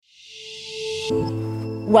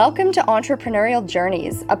Welcome to Entrepreneurial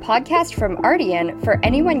Journeys, a podcast from Ardian for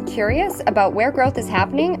anyone curious about where growth is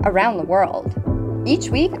happening around the world. Each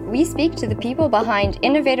week, we speak to the people behind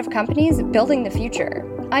innovative companies building the future.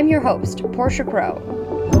 I'm your host, Portia Crow.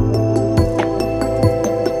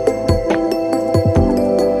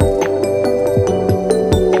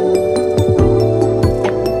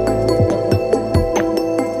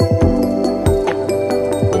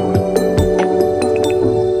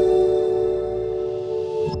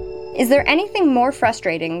 Is there anything more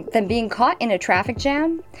frustrating than being caught in a traffic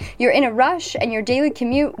jam? You're in a rush and your daily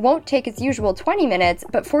commute won't take its usual 20 minutes,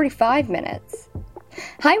 but 45 minutes.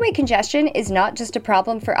 Highway congestion is not just a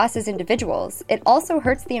problem for us as individuals, it also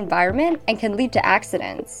hurts the environment and can lead to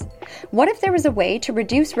accidents. What if there was a way to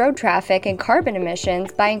reduce road traffic and carbon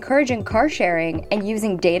emissions by encouraging car sharing and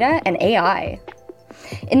using data and AI?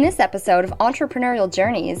 In this episode of Entrepreneurial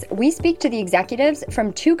Journeys, we speak to the executives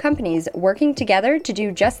from two companies working together to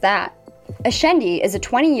do just that. Ascendi is a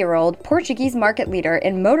 20-year-old Portuguese market leader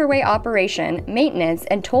in motorway operation, maintenance,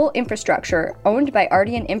 and toll infrastructure owned by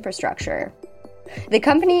Ardian Infrastructure. The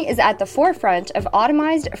company is at the forefront of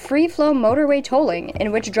automized free-flow motorway tolling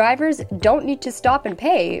in which drivers don't need to stop and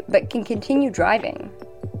pay but can continue driving.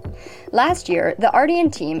 Last year, the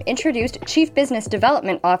Ardian team introduced Chief Business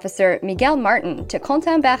Development Officer Miguel Martin to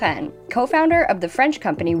Quentin Barren, co-founder of the French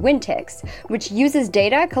company Wintix, which uses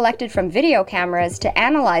data collected from video cameras to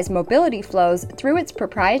analyze mobility flows through its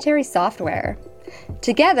proprietary software.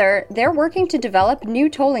 Together, they're working to develop new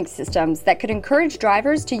tolling systems that could encourage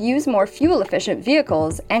drivers to use more fuel-efficient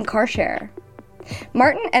vehicles and car share.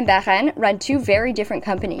 Martin and Barren run two very different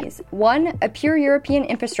companies, one a pure European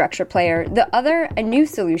infrastructure player, the other a new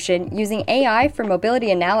solution using AI for mobility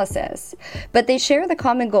analysis. But they share the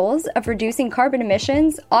common goals of reducing carbon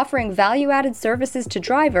emissions, offering value-added services to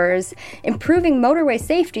drivers, improving motorway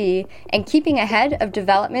safety, and keeping ahead of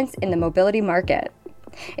developments in the mobility market.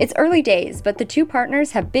 It's early days, but the two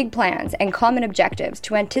partners have big plans and common objectives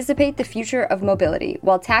to anticipate the future of mobility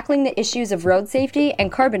while tackling the issues of road safety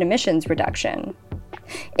and carbon emissions reduction.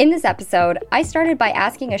 In this episode, I started by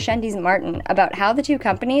asking Ascendi's Martin about how the two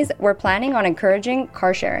companies were planning on encouraging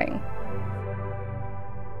car sharing.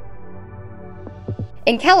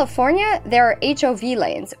 In California, there are HOV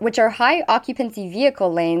lanes, which are high-occupancy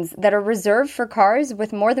vehicle lanes that are reserved for cars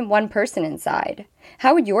with more than one person inside.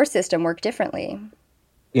 How would your system work differently?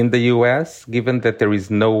 In the US, given that there is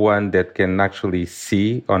no one that can actually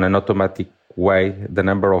see on an automatic way the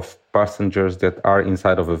number of passengers that are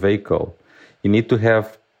inside of a vehicle, you need to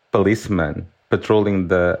have policemen patrolling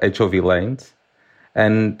the HOV lanes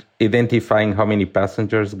and identifying how many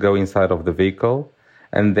passengers go inside of the vehicle.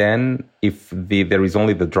 And then if there is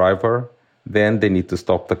only the driver, then they need to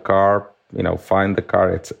stop the car, find the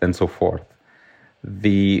car, and so forth.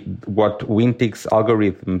 What Wintix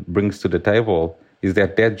algorithm brings to the table is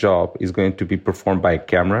that job is going to be performed by a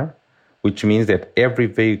camera, which means that every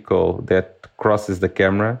vehicle that crosses the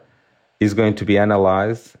camera is going to be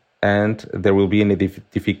analyzed, and there will be an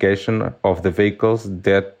identification of the vehicles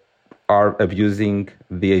that are abusing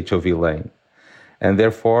the HOV lane. And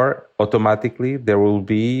therefore, automatically, there will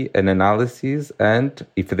be an analysis, and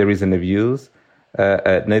if there is an abuse,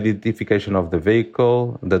 an identification of the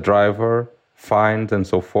vehicle, the driver, fines, and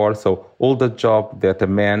so forth. So all the job that a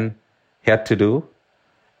man had to do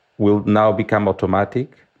will now become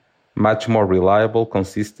automatic, much more reliable,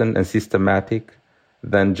 consistent, and systematic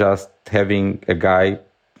than just having a guy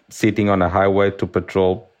sitting on a highway to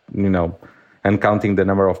patrol, and counting the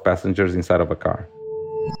number of passengers inside of a car.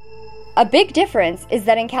 A big difference is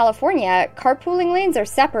that in California, carpooling lanes are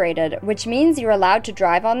separated, which means you're allowed to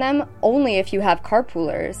drive on them only if you have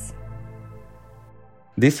carpoolers.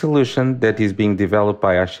 This solution that is being developed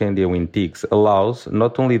by Ascendi and Wintix allows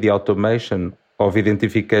not only the automation of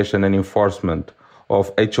identification and enforcement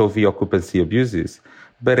of HOV occupancy abuses,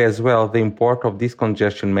 but as well the import of this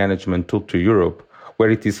congestion management tool to Europe, where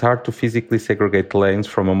it is hard to physically segregate lanes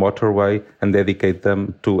from a motorway and dedicate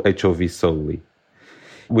them to HOV solely.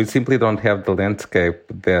 We simply don't have the landscape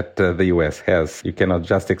that the US has. You cannot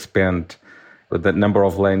just expand the number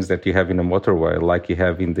of lanes that you have in a motorway like you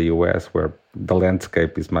have in the US, where the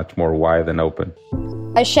landscape is much more wide and open.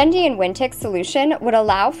 Ascendi and Wintix solution would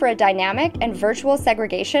allow for a dynamic and virtual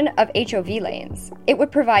segregation of HOV lanes. It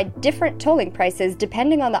would provide different tolling prices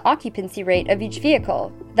depending on the occupancy rate of each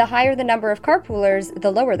vehicle. The higher the number of carpoolers,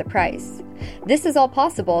 the lower the price. This is all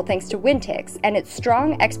possible thanks to Wintix and its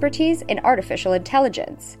strong expertise in artificial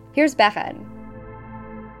intelligence. Here's Barren.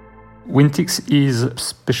 Wintix is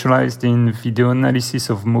specialized in video analysis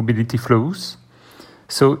of mobility flows.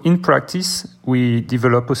 So in practice, we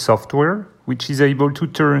develop a software which is able to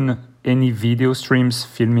turn any video streams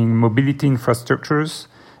filming mobility infrastructures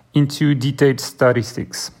into detailed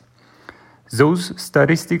statistics. Those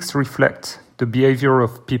statistics reflect the behavior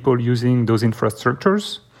of people using those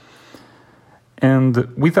infrastructures. And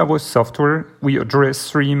with our software, we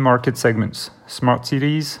address 3 market segments: smart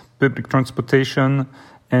cities, public transportation,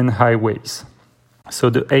 and highways. So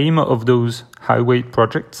the aim of those highway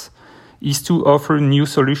projects is to offer new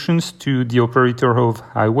solutions to the operator of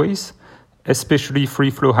highways, especially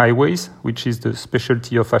free-flow highways, which is the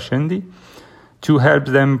specialty of Ascendi, to help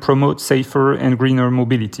them promote safer and greener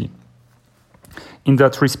mobility. In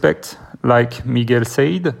that respect, like Miguel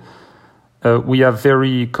said, we have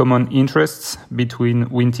very common interests between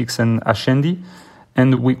Wintix and Ascendi,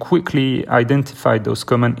 and we quickly identified those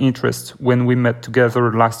common interests when we met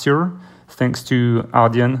together last year, thanks to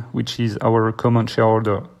Ardian, which is our common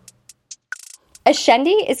shareholder.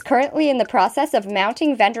 Ascendi is currently in the process of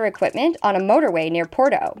mounting vendor equipment on a motorway near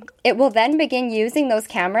Porto. It will then begin using those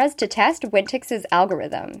cameras to test Wintix's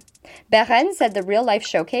algorithm. Beren said the real-life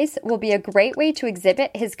showcase will be a great way to exhibit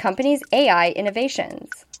his company's AI innovations.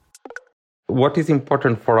 What is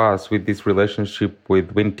important for us with this relationship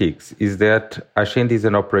with Wintix is that Ascendi is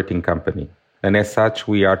an operating company, and as such,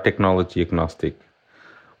 we are technology agnostic.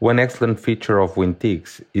 One excellent feature of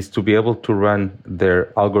Wintix is to be able to run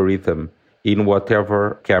their algorithm in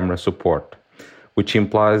whatever camera support, which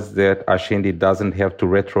implies that Ascendi doesn't have to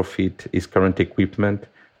retrofit its current equipment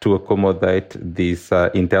to accommodate these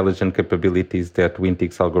intelligent capabilities that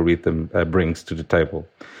Wintix algorithm brings to the table.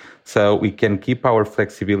 So we can keep our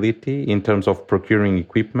flexibility in terms of procuring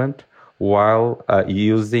equipment while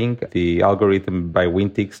using the algorithm by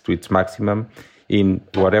Wintix to its maximum in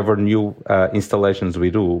whatever new installations we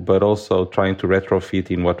do, but also trying to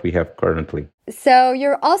retrofit in what we have currently. So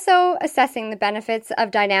you're also assessing the benefits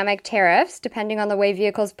of dynamic tariffs depending on the way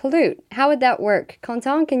vehicles pollute. How would that work?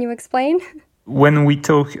 Quentin, can you explain? When we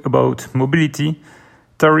talk about mobility,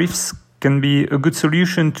 tariffs can be a good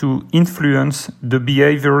solution to influence the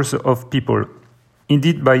behaviors of people.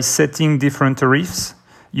 Indeed, by setting different tariffs,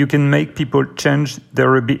 you can make people change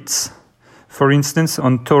their habits. For instance,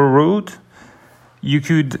 on toll road, you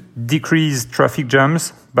could decrease traffic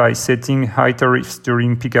jams by setting high tariffs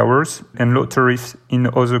during peak hours and low tariffs in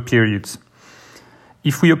other periods.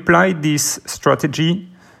 If we apply this strategy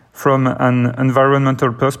from an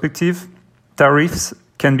environmental perspective, tariffs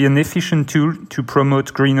can be an efficient tool to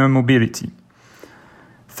promote greener mobility.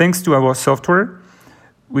 Thanks to our software,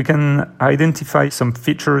 we can identify some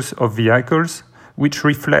features of vehicles which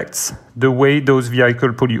reflects the way those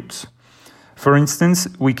vehicles pollute. For instance,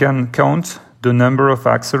 we can count the number of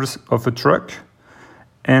axles of a truck,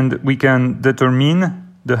 and we can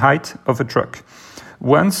determine the height of a truck.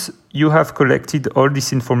 Once you have collected all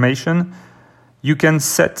this information, you can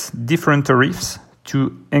set different tariffs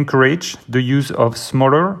to encourage the use of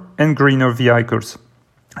smaller and greener vehicles.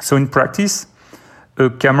 So in practice,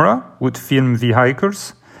 a camera would film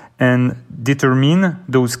vehicles and determine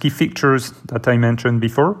those key features that I mentioned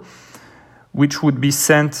before, which would be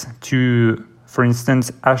sent to, for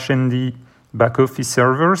instance, Ascendi back office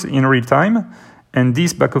servers in real time, and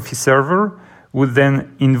this back office server would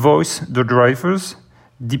then invoice the drivers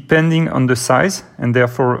depending on the size and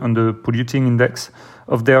therefore on the polluting index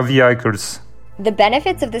of their vehicles. The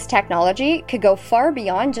benefits of this technology could go far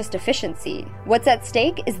beyond just efficiency. What's at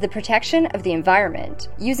stake is the protection of the environment.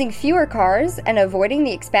 Using fewer cars and avoiding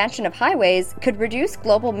the expansion of highways could reduce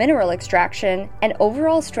global mineral extraction and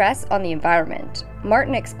overall stress on the environment.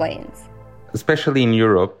 Martin explains. Especially in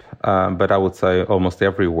Europe, but I would say almost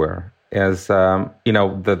everywhere, as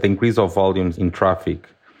the increase of volumes in traffic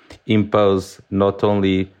impose not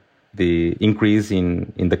only the increase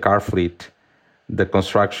in the car fleet, the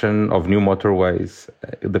construction of new motorways,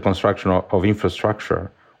 the construction of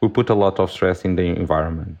infrastructure, we put a lot of stress in the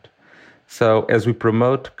environment. So as we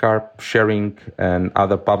promote car sharing and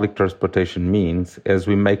other public transportation means, as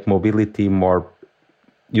we make mobility more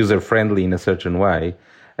user-friendly in a certain way,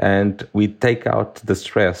 and we take out the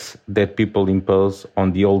stress that people impose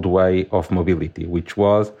on the old way of mobility, which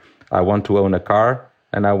was, I want to own a car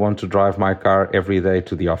and I want to drive my car every day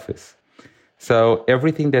to the office. So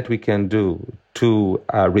everything that we can do to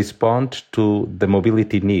respond to the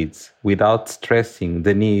mobility needs without stressing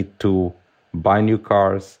the need to buy new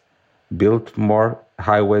cars, build more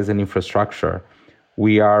highways and infrastructure,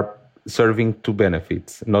 we are serving two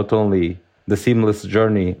benefits, not only the seamless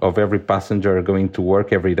journey of every passenger going to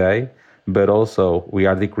work every day, but also we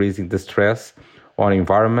are decreasing the stress on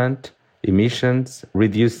environment, emissions,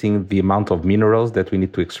 reducing the amount of minerals that we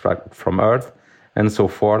need to extract from Earth, and so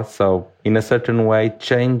forth. So in a certain way,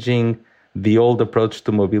 changing the old approach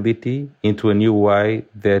to mobility into a new way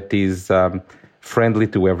that is friendly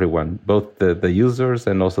to everyone, both the users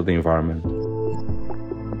and also the environment.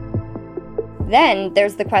 Then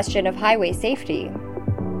there's the question of highway safety.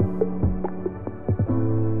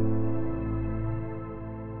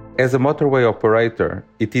 As a motorway operator,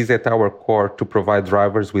 it is at our core to provide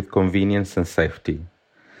drivers with convenience and safety.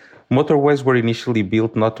 Motorways were initially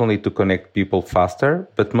built not only to connect people faster,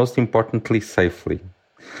 but most importantly, safely.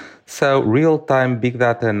 So real-time big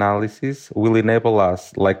data analysis will enable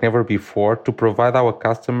us, like never before, to provide our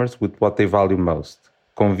customers with what they value most,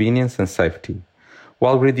 convenience and safety,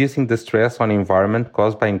 while reducing the stress on the environment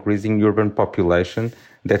caused by increasing urban population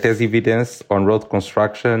that has evidence on road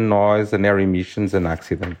construction, noise, and air emissions and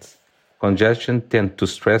accidents. Congestion tends to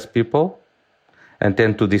stress people and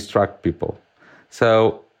tend to distract people.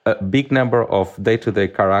 So a big number of day-to-day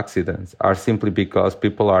car accidents are simply because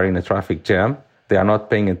people are in a traffic jam, they are not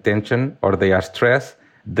paying attention, or they are stressed,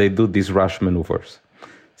 they do these rush maneuvers.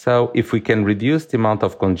 So if we can reduce the amount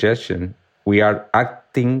of congestion, we are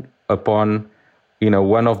acting upon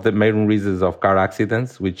one of the main reasons of car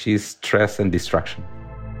accidents, which is stress and distraction.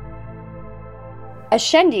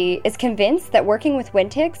 Ascendi is convinced that working with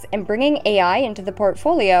Wintix and bringing AI into the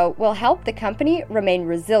portfolio will help the company remain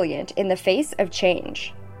resilient in the face of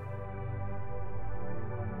change.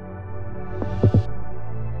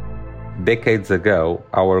 Decades ago,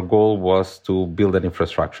 our goal was to build an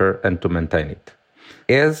infrastructure and to maintain it.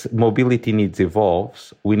 As mobility needs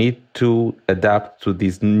evolves, we need to adapt to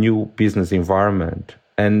this new business environment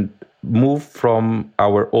and move from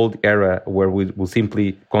our old era where we will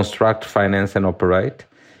simply construct, finance, and operate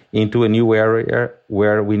into a new area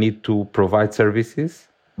where we need to provide services.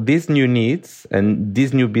 These new needs and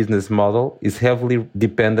this new business model is heavily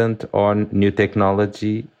dependent on new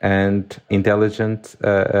technology and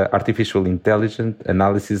artificial intelligence,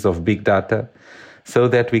 analysis of big data, so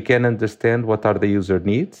that we can understand what are the user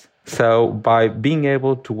needs. So by being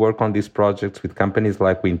able to work on these projects with companies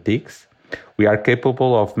like Wintix, we are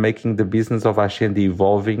capable of making the business of Ascendi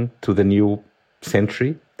evolving to the new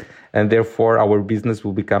century, and therefore our business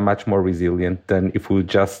will become much more resilient than if we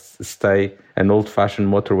just stay an old-fashioned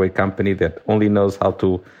motorway company that only knows how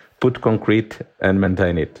to put concrete and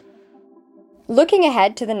maintain it. Looking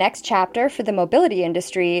ahead to the next chapter for the mobility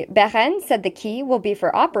industry, Beren said the key will be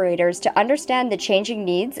for operators to understand the changing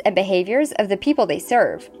needs and behaviors of the people they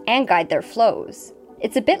serve and guide their flows.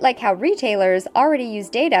 It's a bit like how retailers already use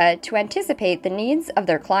data to anticipate the needs of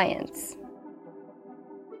their clients.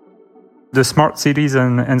 The smart cities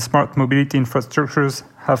and smart mobility infrastructures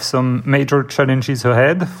have some major challenges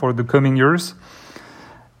ahead for the coming years.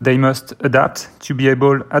 They must adapt to be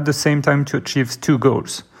able at the same time to achieve two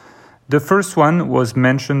goals. The first one was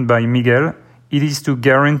mentioned by Miguel. It is to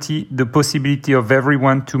guarantee the possibility of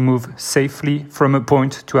everyone to move safely from a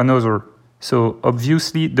point to another. So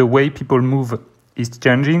obviously the way people move is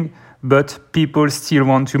changing, but people still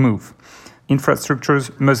want to move.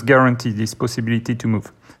 Infrastructures must guarantee this possibility to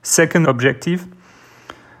move. Second objective,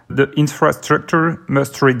 the infrastructure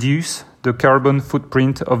must reduce the carbon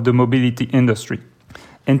footprint of the mobility industry.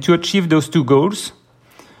 And to achieve those two goals,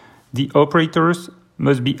 the operators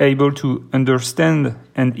must be able to understand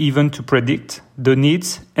and even to predict the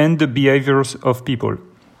needs and the behaviors of people.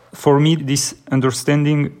 For me, this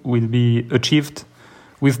understanding will be achieved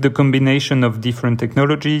with the combination of different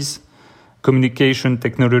technologies, communication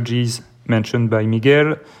technologies mentioned by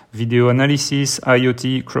Miguel, video analysis,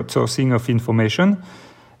 IoT, crowdsourcing of information.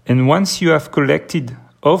 And once you have collected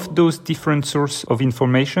of those different sources of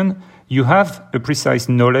information, you have a precise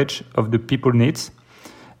knowledge of the people needs,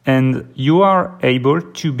 and you are able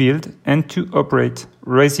to build and to operate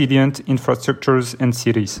resilient infrastructures and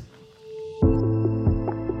cities.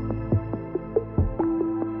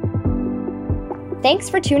 Thanks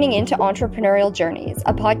for tuning in to Entrepreneurial Journeys,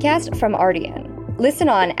 a podcast from Ardian. Listen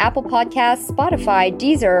on Apple Podcasts, Spotify,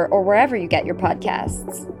 Deezer, or wherever you get your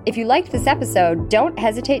podcasts. If you liked this episode, don't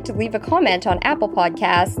hesitate to leave a comment on Apple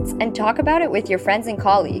Podcasts and talk about it with your friends and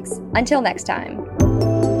colleagues. Until next time.